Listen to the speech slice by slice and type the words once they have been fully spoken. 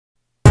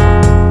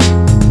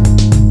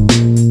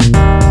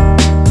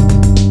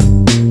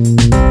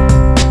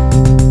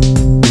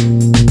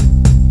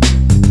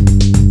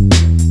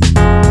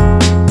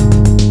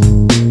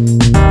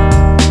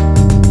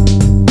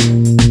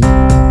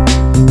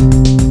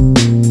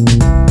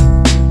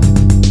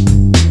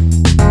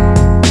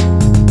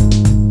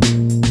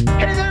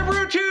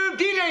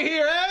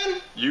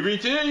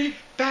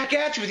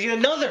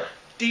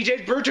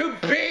DJs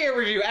BrewTube beer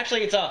review.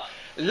 Actually, it's a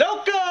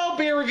local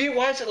beer review.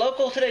 Why is it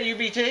local today,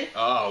 UBT?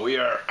 Oh, we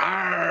are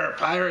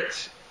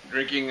pirates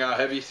drinking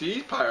Heavy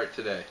Seas Pirate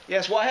today.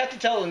 Yes, well, I have to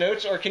tell the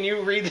notes, or can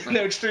you read the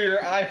notes through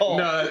your eye hole?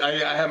 No,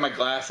 I have my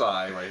glass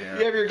eye right here.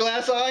 You have your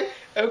glass eye?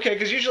 Okay,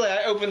 because usually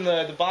I open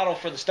the bottle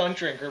for the stunt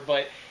drinker,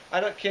 but I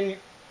don't, can you?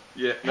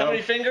 Yeah, How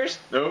many fingers?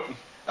 Nope.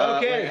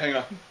 Okay. Wait, hang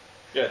on.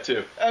 Yeah,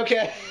 2.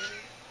 Okay.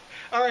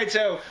 All right,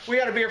 so we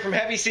got a beer from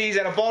Heavy Seas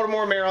out of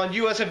Baltimore, Maryland,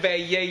 US of A.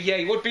 Yay,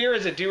 yay. What beer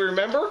is it? Do you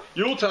remember?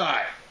 Yule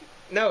Tide.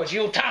 No, it's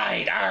Yule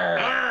Tide. Arr.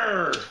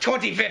 Arr.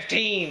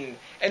 2015.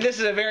 And this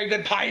is a very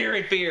good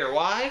pirate beer.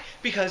 Why?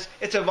 Because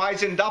it's a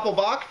Weizen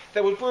Doppelbock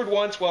that was brewed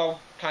once, well,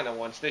 kind of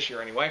once this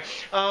year anyway.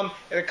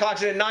 It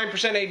clocks in at 9%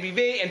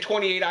 ABV and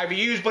 28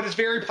 IBUs, but it's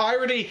very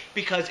piratey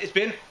because it's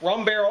been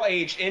rum barrel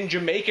aged in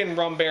Jamaican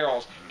rum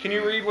barrels. Can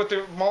you read what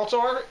the malts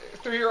are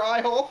through your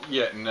eye hole?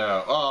 Yeah,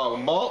 no. Oh,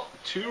 malt,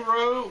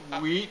 2-row,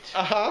 wheat.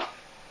 Uh-huh.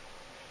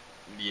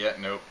 Yeah,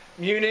 nope.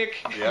 Munich.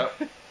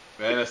 Yep.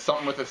 And it's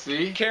something with a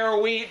C. Carrow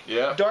wheat.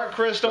 Yep. Dark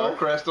crystal. Dark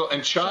crystal.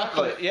 And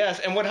chocolate. Yes,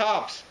 and what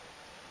hops?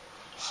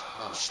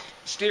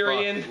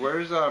 Styrian. Fuck.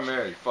 Where's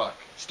Mary? Fuck.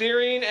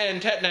 Styrian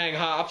and Tettnang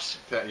hops.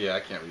 Yeah, I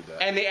can't read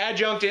that. And the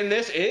adjunct in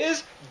this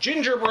is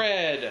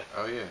gingerbread.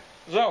 Oh, yeah.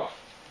 So.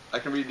 I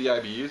can read the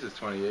IBUs, it's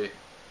 28.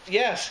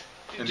 Yes.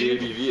 And the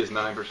ABV is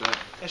 9%.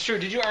 That's true.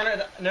 Did you earn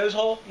a nose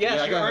hole? Yes,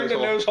 yeah, you earned a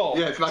nose hole.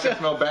 Yeah, it's not going to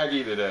smell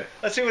baggy today.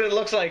 Let's see what it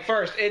looks like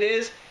first. It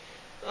is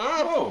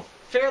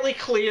fairly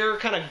clear,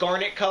 kind of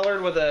garnet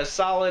colored with a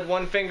solid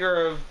 1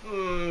 finger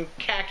of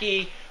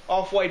khaki,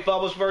 off-white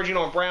bubbles verging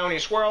on brown. You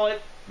swirl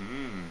it.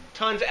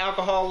 Tons of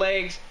alcohol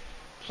legs.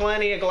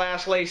 Plenty of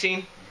glass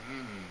lacing.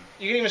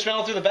 You can even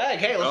smell it through the bag.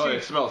 Hey, let's see. Oh,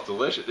 it smells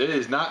delicious. It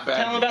is not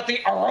baggy. Tell them about the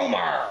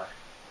aroma.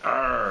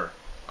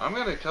 I'm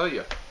going to tell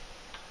you.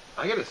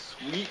 I get a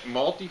sweet,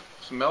 malty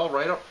smell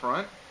right up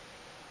front.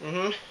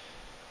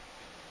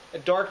 A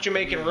dark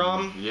Jamaican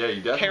rum. Yeah,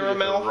 you definitely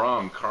caramel. get the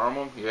rum.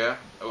 Caramel, yeah.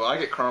 Well, I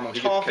get caramel. He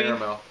toffee. gets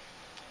caramel.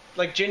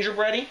 Like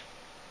gingerbready,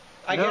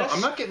 I guess? No,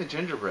 I'm not getting the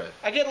gingerbread.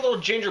 I get a little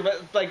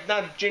gingerbread, like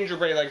not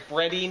gingerbread, like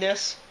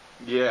breadiness.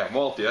 Yeah,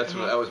 malty. That's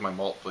that was my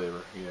malt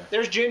flavor. Yeah.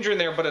 There's ginger in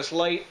there, but it's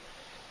light.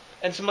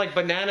 And some like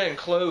banana and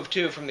clove,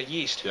 too, from the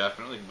yeast.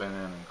 Definitely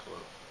banana and clove.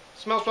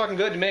 Smells fucking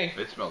good to me.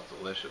 It smells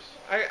delicious.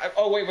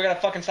 Oh, wait, we gotta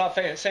fucking stop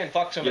saying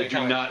fuck so many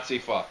times. Do not say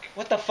fuck.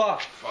 What the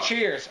fuck?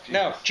 Cheers. Jesus.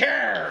 No.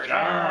 Cheers.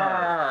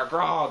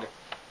 Grog.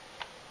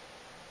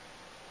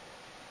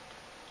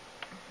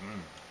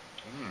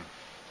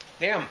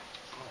 Damn.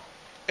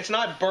 It's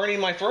not burning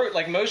my throat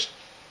like most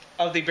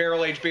of the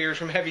barrel-aged beers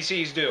from Heavy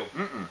Seas do.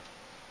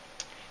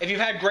 If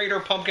you've had greater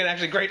pumpkin,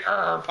 actually great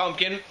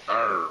pumpkin,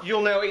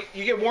 you'll know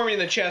you get warm in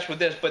the chest with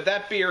this, but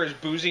that beer is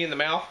boozy in the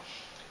mouth.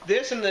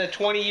 This and the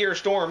 20-year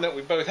storm that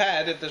we both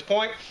had at this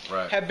point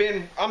have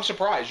been, I'm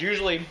surprised.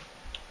 Usually,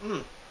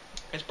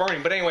 it's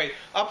burning. But anyway,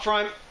 up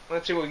front,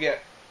 let's see what we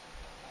get.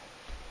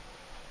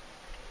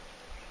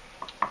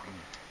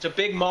 It's a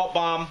big malt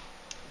bomb.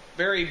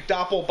 Very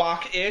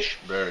Doppelbock-ish.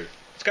 Very.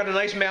 It's got a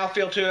nice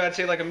mouthfeel to it. I'd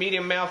say like a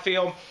medium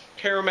mouthfeel.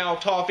 Caramel,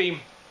 toffee.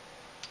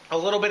 A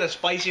little bit of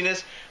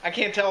spiciness. I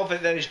can't tell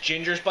if that is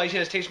ginger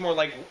spiciness. It tastes more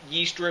like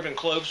yeast-driven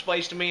clove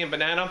spice to me and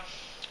banana.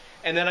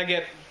 And then I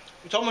get...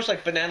 It's almost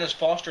like bananas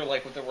Foster,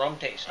 like with the rum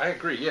taste. I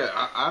agree. Yeah,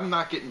 I'm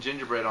not getting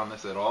gingerbread on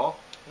this at all,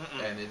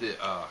 and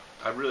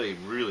I really,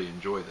 really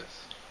enjoy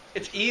this.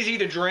 It's easy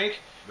to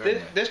drink.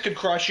 This could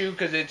crush you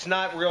because it's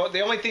not real.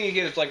 The only thing you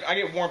get is like I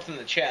get warmth in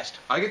the chest.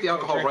 I get the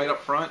alcohol right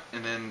up front,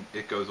 and then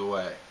it goes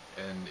away,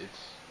 and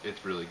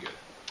it's really good.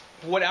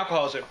 What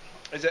alcohol is it?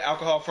 Is it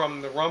alcohol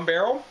from the rum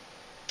barrel,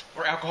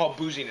 or alcohol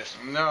booziness?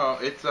 No,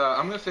 it's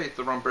I'm gonna say it's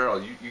the rum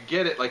barrel. You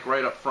get it like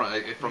right up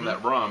front from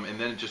that rum, and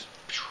then it just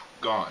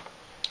gone.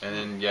 And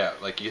then, yeah,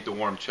 like you get the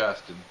warm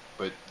chest,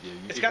 but yeah,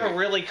 it's got a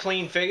really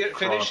clean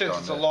finish since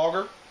it's a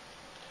lager,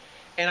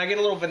 and I get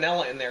a little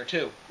vanilla in there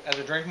too as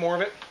I drink more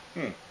of it.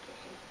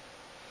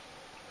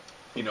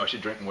 You know, I should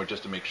drink more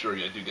just to make sure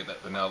I do get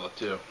that vanilla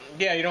too.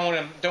 Yeah, you don't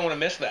want to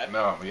miss that.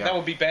 No, yeah, that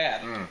would be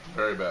bad.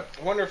 Very bad.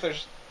 I wonder if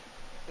there's.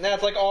 Now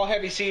it's like all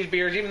Heavy Seas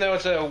beers, even though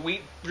it's a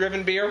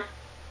wheat-driven beer.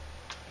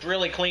 It's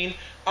really clean.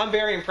 I'm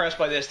very impressed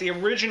by this. The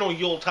original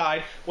Yule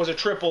Tide was a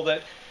triple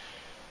that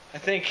I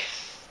think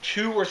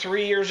 2 or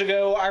 3 years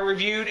ago I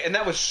reviewed, and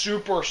that was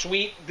super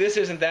sweet. This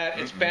isn't that.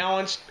 It's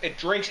balanced. It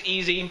drinks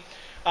easy.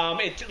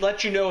 It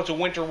lets you know it's a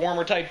winter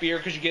warmer type beer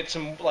because you get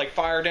some like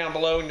fire down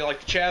below and you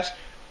like the chest.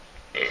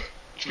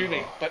 Excuse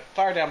me, but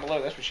fire down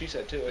below. That's what she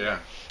said too. Yeah.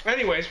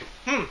 Anyways,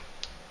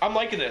 I'm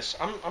liking this.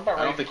 I'm about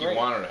ready. I don't think you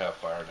want her to have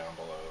fire down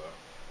below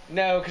though.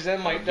 No, because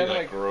then like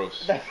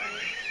gross.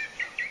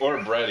 Or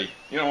bready.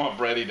 You don't want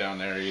bready down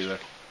there either.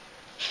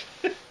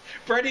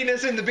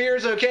 Breadiness in the beer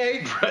is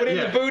okay, but in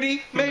the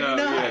booty, maybe not.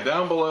 Yeah,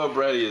 down below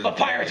bready is... But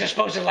pirates are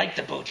supposed to like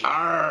the booty.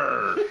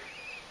 Arr!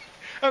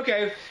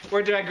 Okay,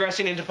 we're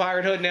digressing into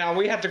piratehood now.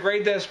 We have to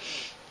grade this.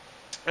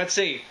 Let's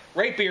see.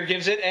 Rate Beer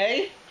gives it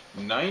a...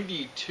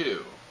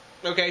 92.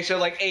 Okay, so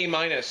like A-.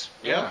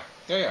 Yeah,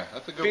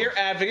 that's a good Beer one.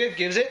 Advocate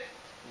gives it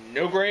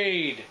no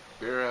grade.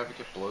 Beer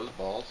advocate blows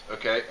balls.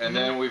 Okay, and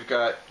then we've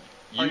got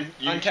UTI,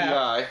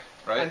 Untapped.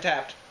 right?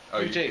 Untapped.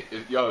 Oh, UT.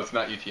 It's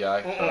not UTI.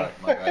 Sorry,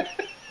 my bad.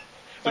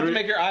 Want to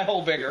make your eye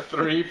hole bigger.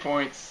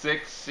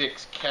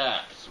 3.66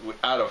 caps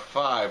out of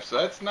 5, so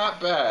that's not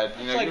bad.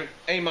 It's like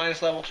A-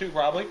 level 2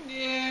 probably.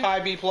 Yeah.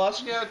 High B+.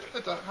 Yeah,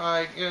 it's a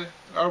high. Yeah.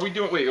 Are we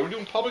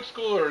doing public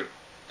school or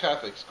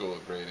Catholic school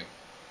grading?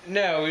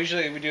 No,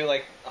 usually we do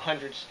like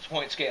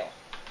 100-point scale.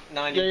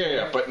 90.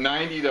 Yeah. But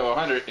 90 to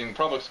 100 in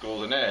public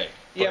school is an A.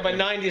 Yeah, but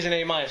 90 is an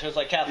A-, so it's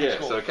like Catholic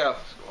school. Yeah, so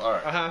Catholic school. All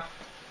right.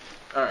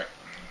 All right.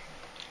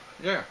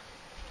 Yeah.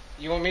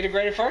 You want me to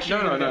grade it first?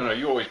 No.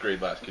 You always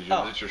grade last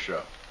because it's your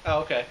show. Oh,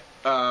 okay.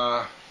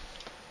 Well,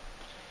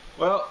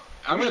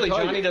 I'm Usually going to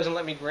tell Johnny you. doesn't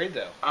let me grade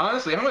though.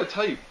 Honestly, I'm going to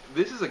tell you,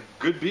 this is a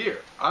good beer.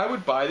 I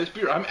would buy this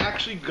beer. I'm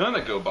actually going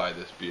to go buy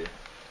this beer.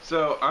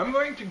 So I'm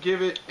going to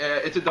give it.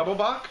 It's a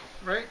Doppelbock,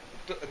 right?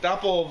 Weizen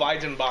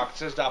Doppelbock. It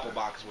says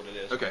Doppelbock is what it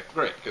is. Okay,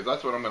 great, because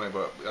that's what I'm going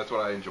to. That's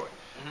what I enjoy.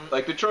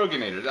 Like the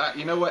Troganator.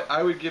 You know what?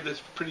 I would give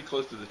this pretty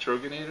close to the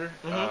Troganator.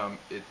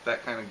 It's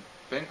that kind of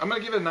thing. I'm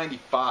going to give it a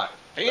 95.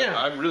 Yeah.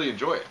 I really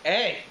enjoy it.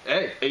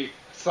 A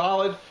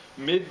solid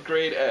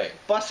mid-grade A.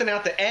 Busting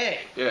out the A.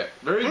 Yeah,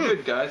 very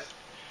good, guys.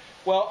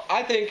 Well,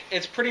 I think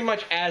it's pretty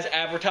much as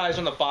advertised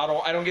on the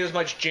bottle. I don't get as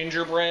much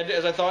gingerbread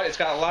as I thought. It's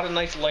got a lot of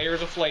nice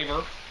layers of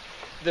flavor.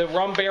 The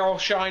rum barrel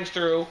shines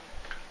through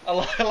a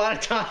lot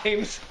of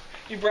times.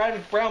 You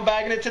brown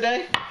bagging it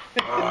today?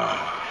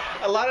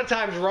 A lot of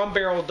times rum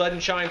barrel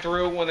doesn't shine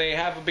through when they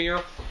have a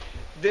beer.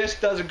 This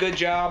does a good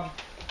job.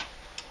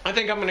 I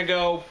think I'm going to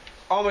go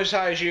almost as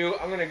high as you.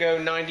 I'm going to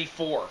go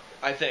 94,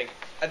 I think.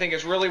 I think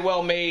it's really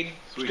well made.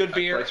 Sweet. It's good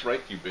beer. Price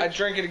right, you bitch. I'd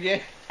drink it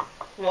again.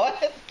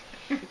 What?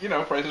 You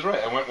know, Price is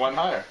Right. I went one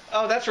higher.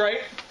 Oh, that's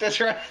right. That's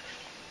right.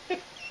 If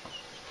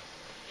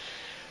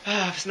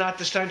it's not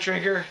the stunt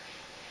drinker,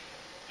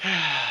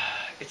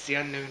 it's the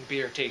unknown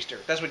beer taster.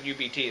 That's what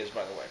UBT is,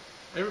 by the way.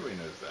 Everybody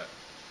knows that.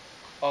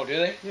 Oh, do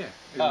they? Yeah.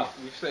 Oh.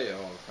 We say it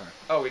all the time.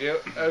 Oh, we do?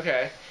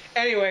 Okay.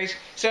 Anyways,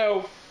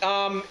 so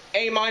A-,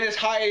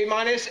 high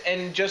A-,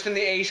 and just in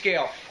the A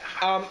scale.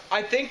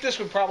 I think this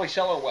would probably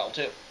sell her well,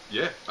 too.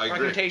 Yeah, I agree. I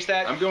can taste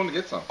that. I'm going to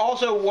get some.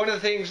 Also, one of the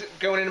things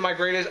going into my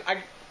grade is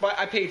I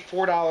paid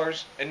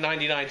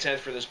 $4.99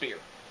 for this beer.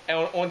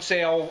 And on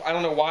sale, I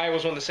don't know why it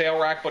was on the sale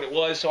rack, but it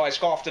was, so I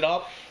scoffed it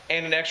up.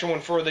 And an extra one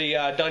for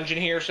the dungeon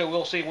here, so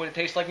we'll see what it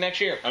tastes like next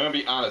year. I'm going to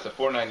be honest, at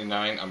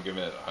 $4.99, I'm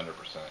giving it 100%.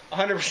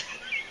 100%.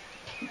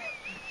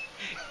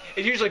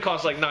 It usually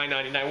costs like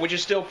 $9.99, which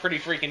is still pretty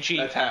freaking cheap.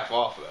 That's half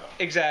off, though.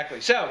 Exactly.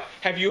 So,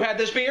 have you had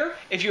this beer?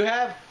 If you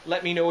have,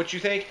 let me know what you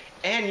think.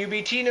 And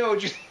UBT know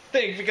what you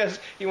think, because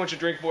he wants to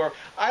drink more.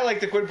 I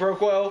like the quid pro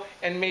quo.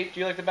 And mate,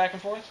 do you like the back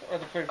and forth? Or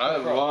the quid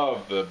pro quo? I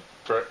love the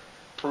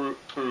pro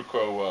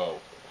quo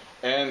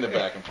and the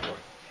back and forth.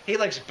 He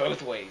likes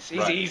both ways.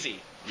 He's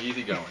easy.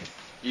 Easy going.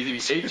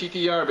 Easy.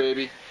 HTTR,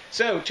 baby.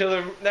 So, till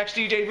the next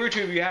DJ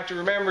BrewTube, you have to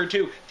remember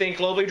to think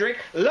globally, drink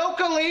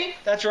locally.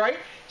 That's right.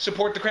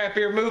 Support the craft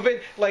beer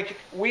movement like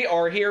we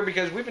are here,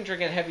 because we've been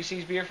drinking Heavy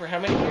Seas beer for how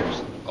many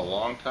years? A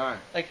long time.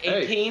 Like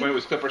 18? Hey, when it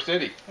was Clipper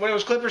City. When it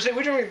was Clipper City.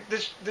 We've been drinking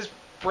this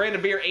brand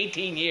of beer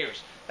 18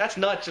 years. That's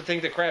nuts to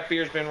think that craft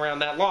beer's been around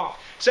that long.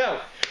 So,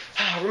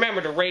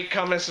 remember to rate,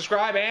 comment, and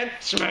subscribe, and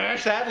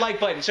smash that like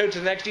button. So, to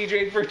the next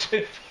DJ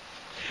BrewTube,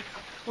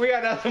 we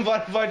got nothing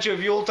but a bunch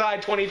of Yule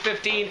Tide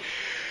 2015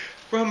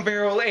 rum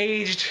barrel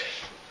aged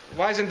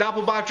Weizen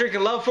Doppelbock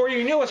drinking love for you.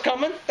 You knew what's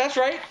coming. That's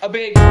right. A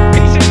big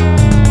peace.